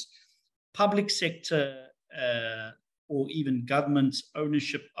issues, public sector, or even government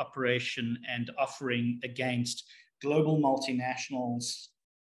ownership, operation, and offering against global multinationals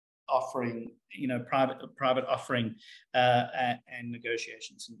offering, private offering and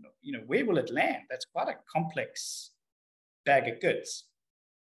negotiations. And, where will it land? That's quite a complex bag of goods.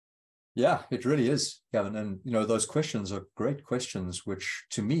 Yeah, it really is, Gavin. And, those questions are great questions, which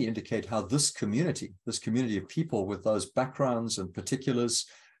to me indicate how this community of people with those backgrounds and particulars,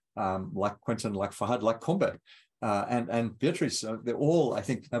 like Quentin, like Fahad, like Kombe, and Beatrice, they all, I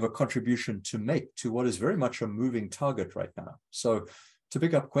think, have a contribution to make to what is very much a moving target right now. So to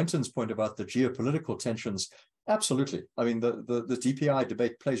pick up Quentin's point about the geopolitical tensions, absolutely. I mean, the DPI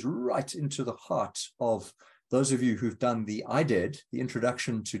debate plays right into the heart of those of you who've done the IDED, the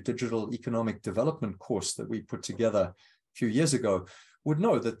Introduction to Digital Economic Development course that we put together a few years ago, would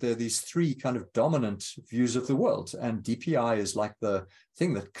know that there are these three kind of dominant views of the world, and DPI is like the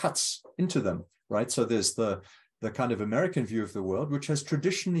thing that cuts into them, right? So there's the kind of American view of the world, which has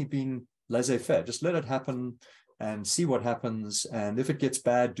traditionally been laissez-faire, just let it happen and see what happens, and if it gets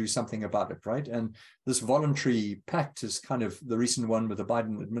bad, do something about it, right? And this voluntary pact is kind of, the recent one with the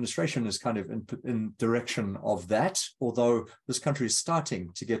Biden administration is kind of in direction of that, although this country is starting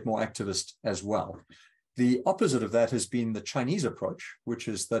to get more activist as well. The opposite of that has been the Chinese approach, which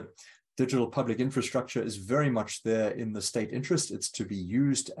is that digital public infrastructure is very much there in the state interest. It's to be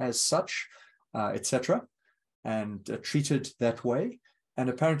used as such, etc., and treated that way. And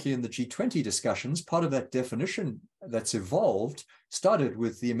apparently in the G20 discussions, part of that definition that's evolved started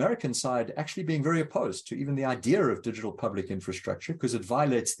with the American side actually being very opposed to even the idea of digital public infrastructure, because it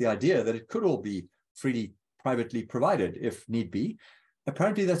violates the idea that it could all be freely, privately provided if need be.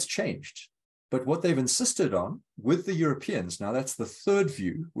 Apparently that's changed. But what they've insisted on with the Europeans, now that's the third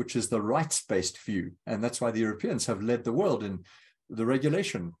view, which is the rights-based view. And that's why the Europeans have led the world in the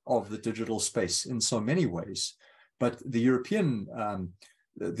regulation of the digital space in so many ways. But the European,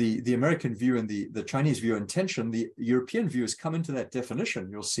 the American view and the Chinese view and tension, the European view has come into that definition,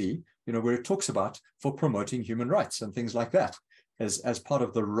 you'll see, where it talks about for promoting human rights and things like that as part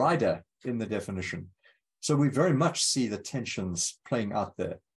of the rider in the definition. So we very much see the tensions playing out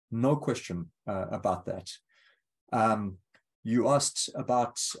there. No question about that. You asked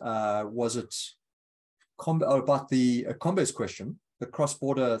about, was it about the Kombe's question, the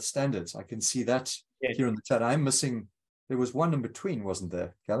cross-border standards. I can see that here in the chat. I'm missing, there was one in between, wasn't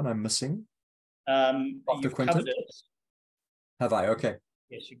there, Gavin? I'm missing. You've covered it. Have I? Okay.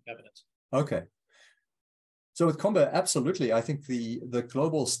 Yes, you covered it. Okay. So with Kombe, absolutely. I think the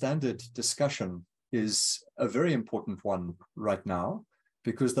global standard discussion is a very important one right now,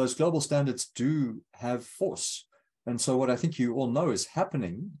 because those global standards do have force. And so what I think you all know is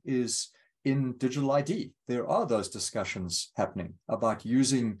happening is in digital ID, there are those discussions happening about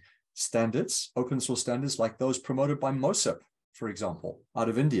using standards, open source standards like those promoted by MOSIP, for example, out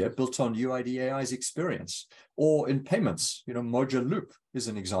of India, built on UID AI's experience, or in payments, Moja Loop is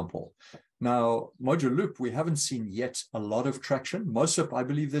an example. Now, Moja Loop, we haven't seen yet a lot of traction. MOSIP, I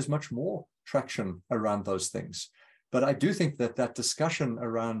believe there's much more traction around those things. But I do think that that discussion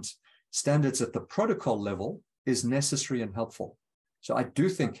around standards at the protocol level is necessary and helpful. So I do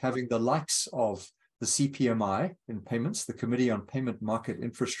think having the likes of the CPMI in payments, the Committee on Payment Market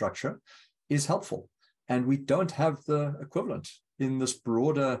Infrastructure, is helpful. And we don't have the equivalent in this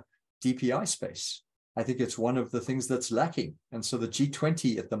broader DPI space. I think it's one of the things that's lacking. And so the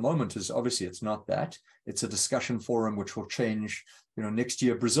G20 at the moment is obviously, it's not that. It's a discussion forum which will change. Next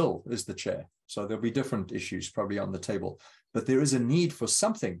year, Brazil is the chair. So there'll be different issues probably on the table. But there is a need for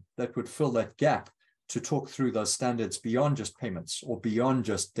something that would fill that gap to talk through those standards beyond just payments or beyond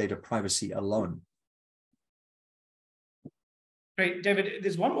just data privacy alone. Great, David.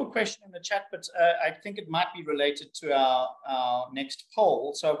 There's one more question in the chat, but I think it might be related to our next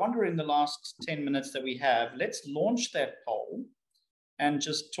poll. So I wonder, in the last 10 minutes that we have, let's launch that poll and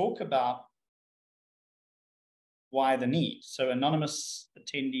just talk about why the need. So anonymous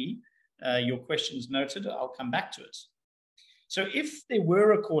attendee, your question's noted. I'll come back to it. So if there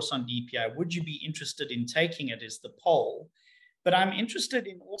were a course on DPI, would you be interested in taking it, is the poll. But I'm interested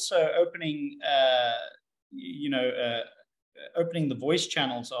in also opening, opening the voice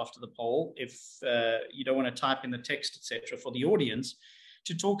channels after the poll, if you don't want to type in the text, etc., for the audience,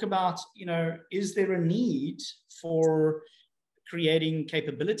 to talk about, is there a need for creating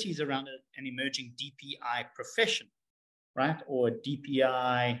capabilities around an emerging DPI profession, right? Or a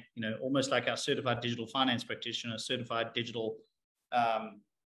DPI, almost like our certified digital finance practitioner, certified digital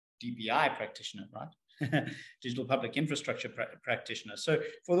DPI practitioner, right? Digital public infrastructure practitioner. So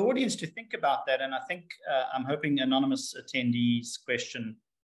for the audience to think about that, and I think I'm hoping anonymous attendees' question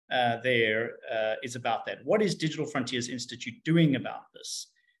there is about that. What is Digital Frontiers Institute doing about this?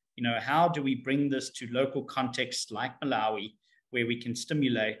 How do we bring this to local contexts like Malawi, where we can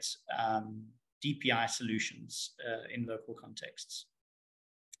stimulate DPI solutions in local contexts?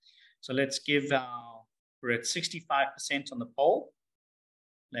 So let's give we're at 65% on the poll.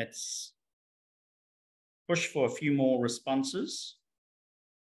 Let's push for a few more responses.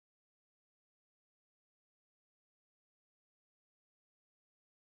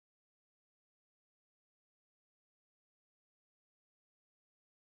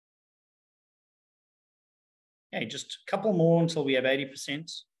 Okay, just a couple more until we have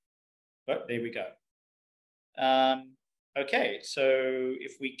 80%. Oh, there we go. Okay, so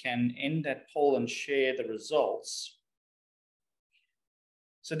if we can end that poll and share the results.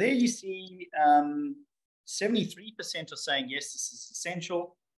 So there you see 73% are saying yes, this is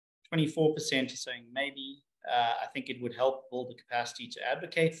essential. 24% are saying maybe. I think it would help build the capacity to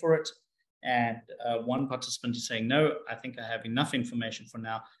advocate for it. And one participant is saying, no, I think I have enough information for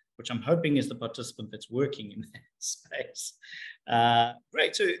now, which I'm hoping is the participant that's working in that space.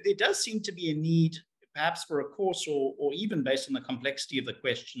 Great, so there does seem to be a need, perhaps for a course, or even based on the complexity of the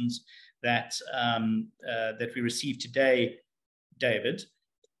questions that, that we received today, David,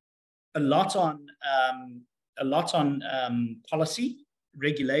 a lot on policy,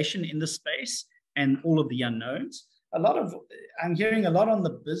 regulation in the space, and all of the unknowns. I'm hearing a lot on the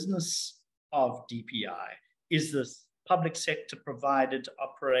business of DPI. Is this public sector provided,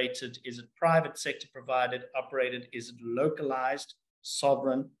 operated? Is it private sector provided, operated? Is it localized,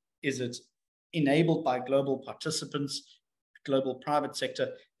 sovereign? Is it enabled by global participants, global private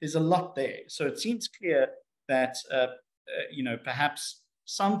sector? There's a lot there. So it seems clear that, perhaps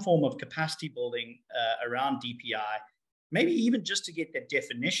some form of capacity building around DPI, maybe even just to get that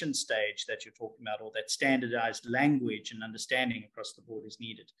definition stage that you're talking about, or that standardized language and understanding across the board, is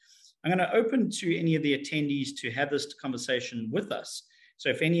needed. I'm going to open to any of the attendees to have this conversation with us. So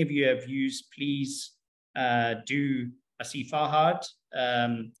if any of you have views, please do. I see Farhad.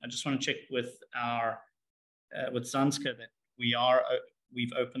 I just want to check with with Zanska that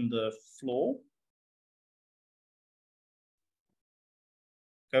we've opened the floor.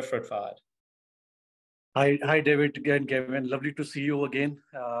 Go for it, Farhad. Hi, David and Gavin. Lovely to see you again.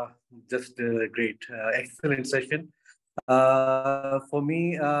 Just great, excellent session. For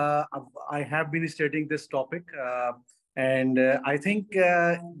me, I have been studying this topic, and I think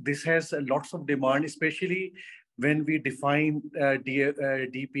this has lots of demand, especially when we define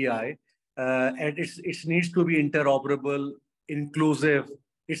DPI, and it needs to be interoperable, inclusive.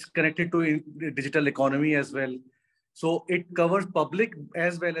 It's connected to the digital economy as well. So it covers public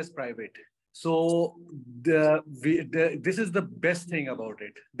as well as private. So this is the best thing about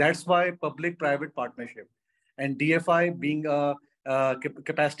it. That's why public-private partnership. And DFI being a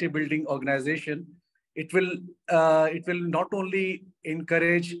capacity building organization, it will not only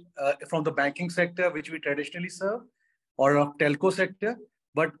encourage from the banking sector, which we traditionally serve, or a telco sector,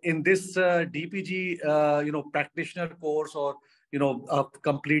 but in this DPG practitioner course, or a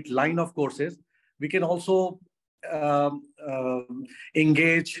complete line of courses, we can also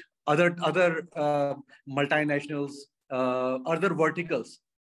engage other multinationals, other verticals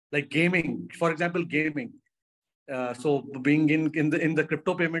like gaming, for example, gaming. So being in the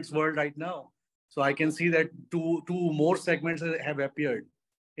crypto payments world right now, so I can see that two more segments have appeared.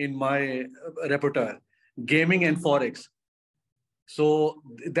 in my repertoire, gaming and forex. So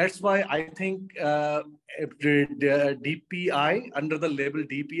that's why I think the DPI, under the label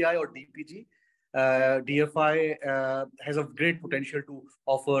DPI or DPG, DFI has a great potential to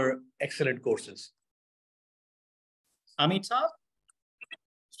offer excellent courses. Amitabh,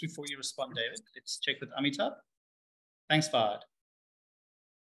 just before you respond, David, let's check with Amitabh. Thanks, Fahad.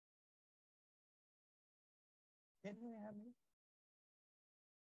 Can you hear me?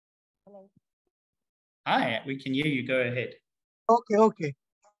 Hello. Hi, we can hear you. Go ahead. Okay.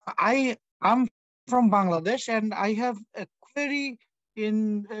 I'm from Bangladesh, and I have a query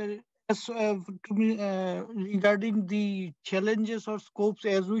in regarding the challenges or scopes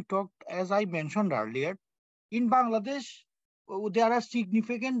as I mentioned earlier. In Bangladesh, there are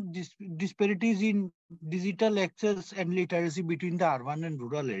significant disparities in digital access and literacy between the urban and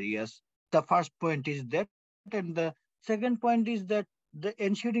rural areas. The first point is that, and the second point is that the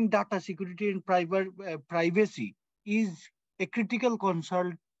ensuring data security and privacy is a critical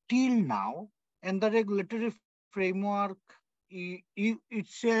concern till now, and the regulatory framework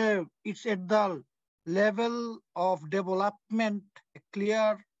it's at the level of development, a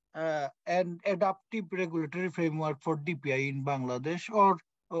clear and adaptive regulatory framework for DPI in Bangladesh, or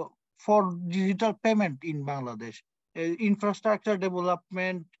for digital payment in Bangladesh. Infrastructure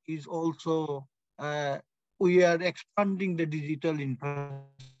development is also, we are expanding the digital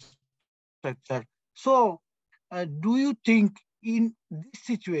infrastructure. So, do you think in this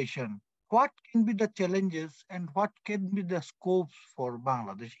situation, what can be the challenges and what can be the scopes for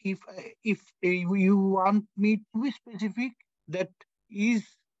Bangladesh? If you want me to be specific, that is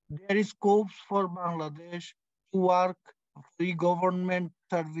there is scopes for Bangladesh to work free government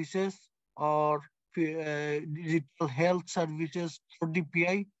services or digital health services through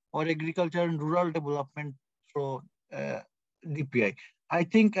DPI, or agriculture and rural development through DPI. I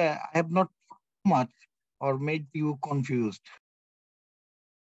think I have not much or made you confused.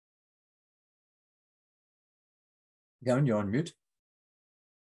 Gavin, you're on mute.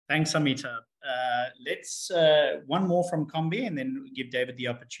 Thanks, Amitabh. Let's one more from Kombe, and then give David the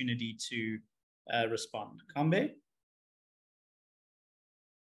opportunity to respond. Kombe?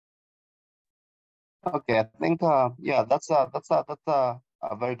 Okay, I think yeah, that's a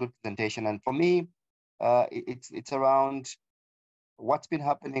very good presentation, and for me, it's around what's been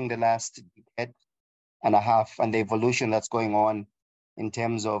happening the last decade and a half, and the evolution that's going on in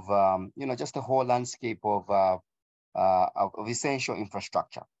terms of just the whole landscape of essential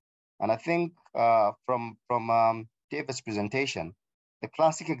infrastructure. And I think from David's presentation, the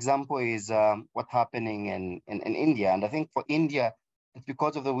classic example is what's happening in India, and I think for India, it's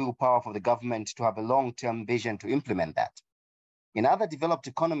because of the willpower of the government to have a long-term vision to implement that. In other developed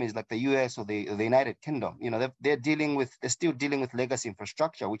economies like the US or the United Kingdom, they're still dealing with legacy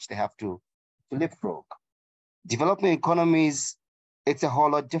infrastructure, which they have to leapfrog. Developing economies, it's a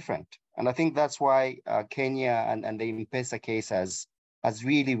whole lot different. And I think that's why Kenya and the M-Pesa case has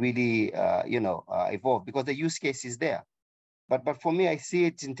really evolved, because the use case is there. But for me, I see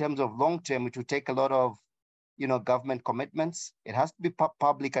it in terms of long term, it will take a lot of government commitments. It has to be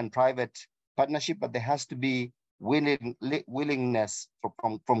public and private partnership, but there has to be willingness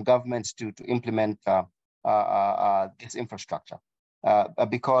from governments to implement this infrastructure,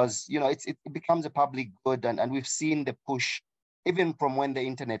 because it becomes a public good, and we've seen the push even from when the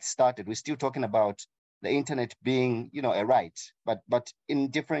internet started. We're still talking about the internet being a right, but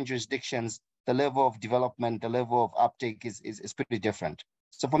in different jurisdictions, the level of development, the level of uptake is pretty different.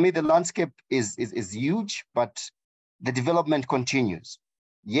 So for me, the landscape is huge, but the development continues.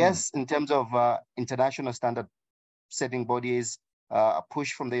 Yes, in terms of international standard setting bodies, a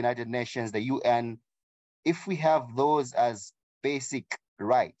push from the United Nations, the UN, if we have those as basic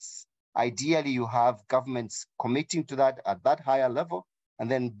rights, ideally you have governments committing to that at that higher level, and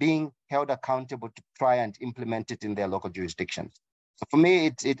then being held accountable to try and implement it in their local jurisdictions. So for me,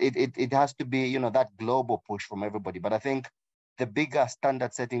 it has to be that global push from everybody. But I think the bigger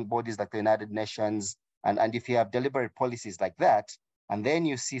standard setting bodies like the United Nations, and if you have deliberate policies like that, and then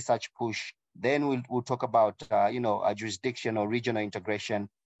you see such push, then we'll talk about a jurisdiction or regional integration,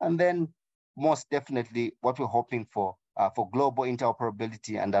 and then most definitely what we're hoping for global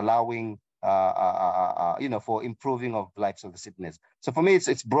interoperability and allowing for improving of lives of the citizens. So for me,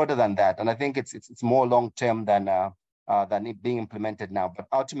 it's broader than that, and I think it's more long term than it being implemented now. But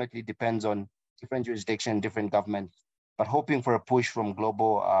ultimately, it depends on different jurisdictions, different governments, but hoping for a push from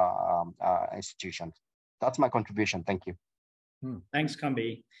global institutions. That's my contribution. Thank you. Thanks,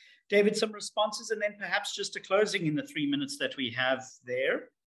 Kombe. David, some responses, and then perhaps just a closing in the 3 minutes that we have there.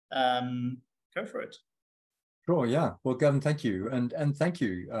 Go for it. Sure, yeah. Well, Gavin, thank you. And thank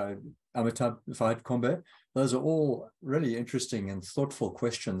you, Amitabh Fahad Kombe. Those are all really interesting and thoughtful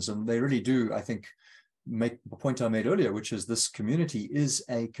questions. And they really do, I think, make the point I made earlier, which is this community is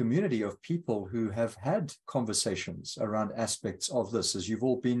a community of people who have had conversations around aspects of this. As you've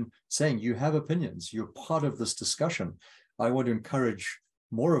all been saying, you have opinions, you're part of this discussion. I want to encourage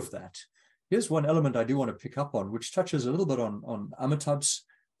more of that. Here's one element I do want to pick up on, which touches a little bit on Amitabh's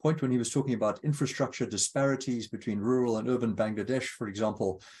point when he was talking about infrastructure disparities between rural and urban Bangladesh, for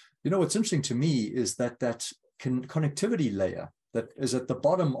example. You know, what's interesting to me is that connectivity layer that is at the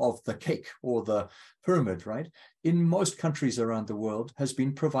bottom of the cake or the pyramid, right, in most countries around the world has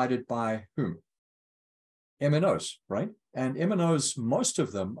been provided by whom? MNOs, right? And MNOs, most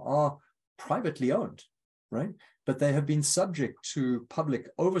of them are privately owned, right? But they have been subject to public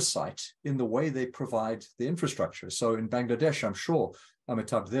oversight in the way they provide the infrastructure. So in Bangladesh, I'm sure,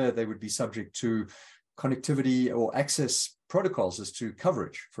 Amitabh, they would be subject to connectivity or access protocols as to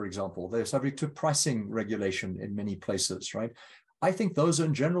coverage, for example. They're subject to pricing regulation in many places, right? I think those are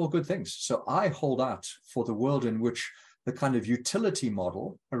in general good things. So I hold out for the world in which the kind of utility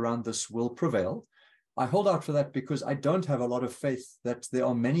model around this will prevail. I hold out for that because I don't have a lot of faith that there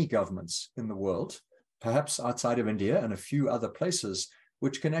are many governments in the world, perhaps outside of India and a few other places,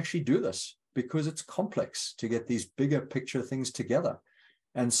 which can actually do this because it's complex to get these bigger picture things together.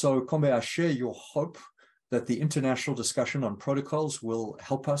 And so, Kombe, I share your hope that the international discussion on protocols will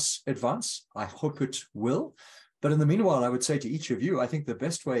help us advance. I hope it will. But in the meanwhile, I would say to each of you, I think the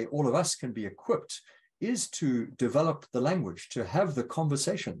best way all of us can be equipped is to develop the language, to have the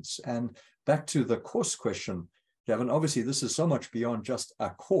conversations. And back to the course question, Gavin, obviously this is so much beyond just a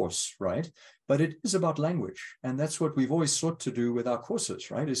course, right? But it is about language. And that's what we've always sought to do with our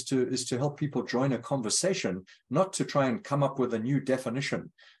courses, right? Is to help people join a conversation, not to try and come up with a new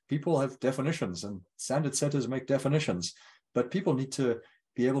definition. People have definitions and standard setters make definitions, but people need to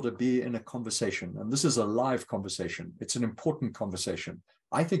be able to be in a conversation. And this is a live conversation. It's an important conversation.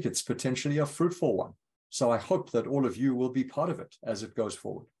 I think it's potentially a fruitful one. So I hope that all of you will be part of it as it goes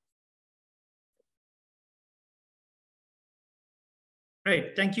forward.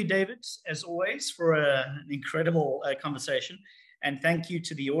 Great. Thank you, David, as always, for an incredible conversation. And thank you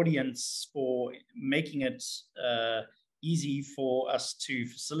to the audience for making it easy for us to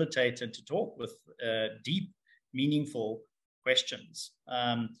facilitate and to talk with deep, meaningful questions.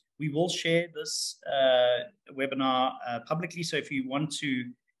 We will share this webinar publicly. So if you want to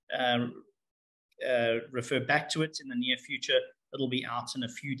refer back to it in the near future, it'll be out in a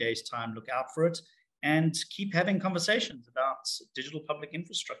few days' time. Look out for it. And keep having conversations about digital public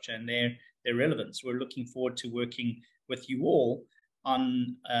infrastructure and their relevance. We're looking forward to working with you all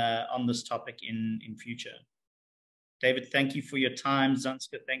on this topic in future. David, thank you for your time.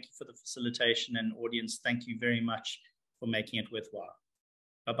 Zanska, thank you for the facilitation, and audience, thank you very much for making it worthwhile.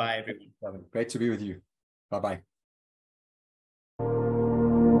 Bye-bye, everyone. Great to be with you. Bye-bye.